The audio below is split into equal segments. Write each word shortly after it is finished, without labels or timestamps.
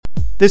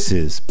This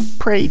is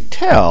Pray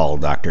Tell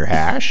Dr.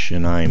 Hash,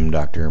 and I'm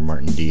Dr.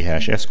 Martin D.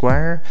 Hash,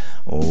 Esquire,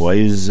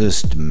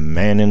 wisest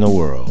man in the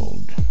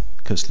world.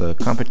 'Cause the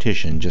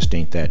competition just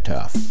ain't that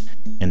tough.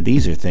 And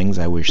these are things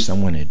I wish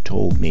someone had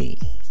told me.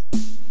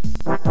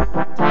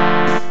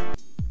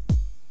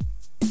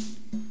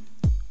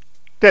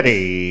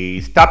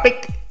 Today's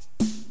topic: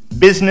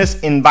 business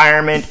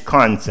environment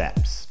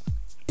concepts.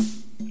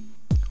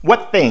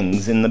 What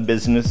things in the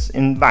business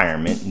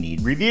environment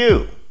need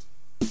review?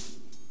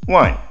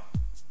 1.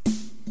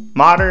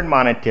 Modern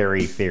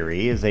monetary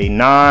theory is a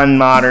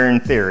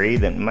non-modern theory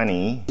that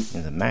money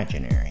is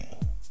imaginary.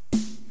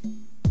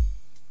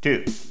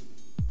 2.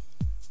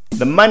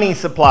 The money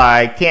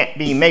supply can't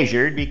be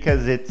measured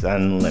because it's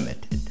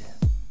unlimited.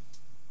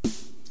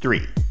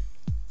 3.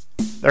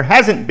 There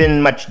hasn't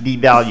been much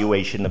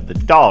devaluation of the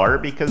dollar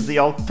because the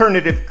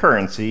alternative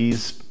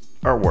currencies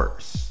are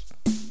worse.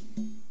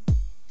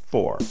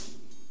 4.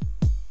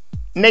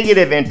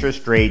 Negative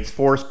interest rates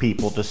force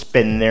people to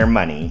spend their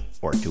money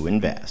or to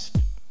invest.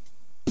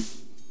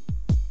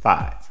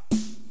 5.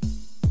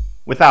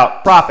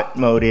 Without profit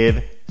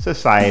motive,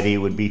 society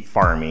would be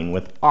farming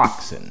with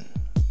oxen.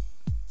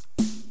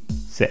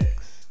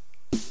 6.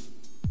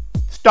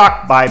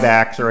 Stock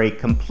buybacks are a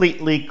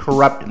completely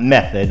corrupt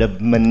method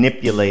of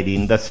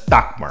manipulating the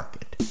stock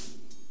market.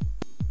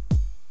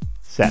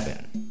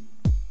 7.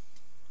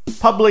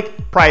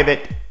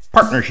 Public-private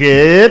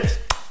partnerships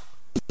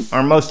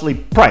are mostly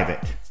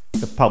private.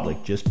 The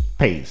public just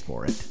pays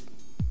for it.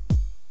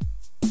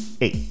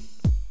 8.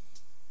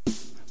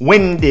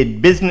 When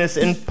did business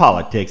and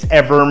politics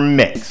ever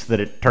mix that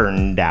it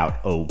turned out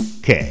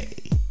okay?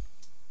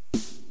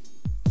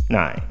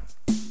 9.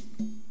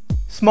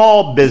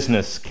 Small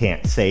business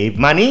can't save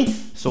money,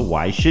 so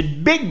why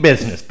should big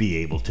business be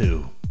able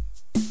to?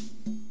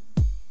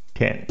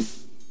 10.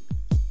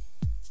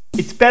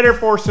 It's better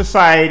for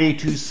society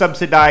to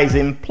subsidize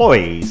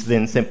employees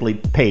than simply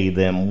pay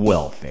them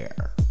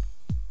welfare.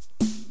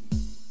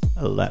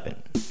 11.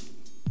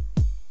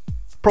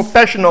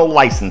 Professional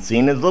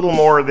licensing is little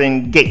more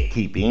than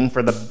gatekeeping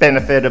for the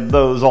benefit of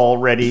those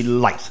already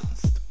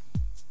licensed.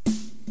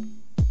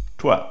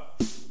 12.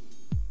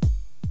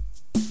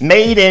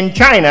 Made in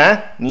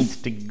China needs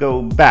to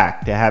go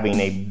back to having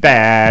a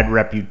bad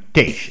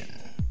reputation.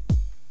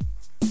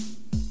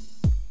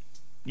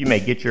 You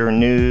may get your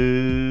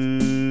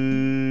news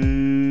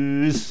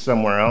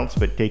somewhere else,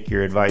 but take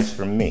your advice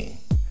from me,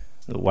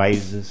 the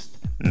wisest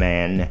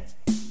man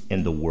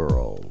in the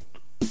world.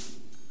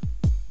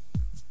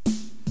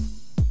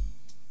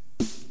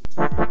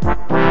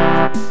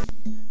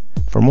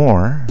 For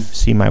more,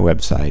 see my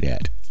website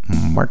at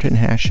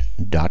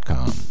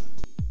martinhash.com.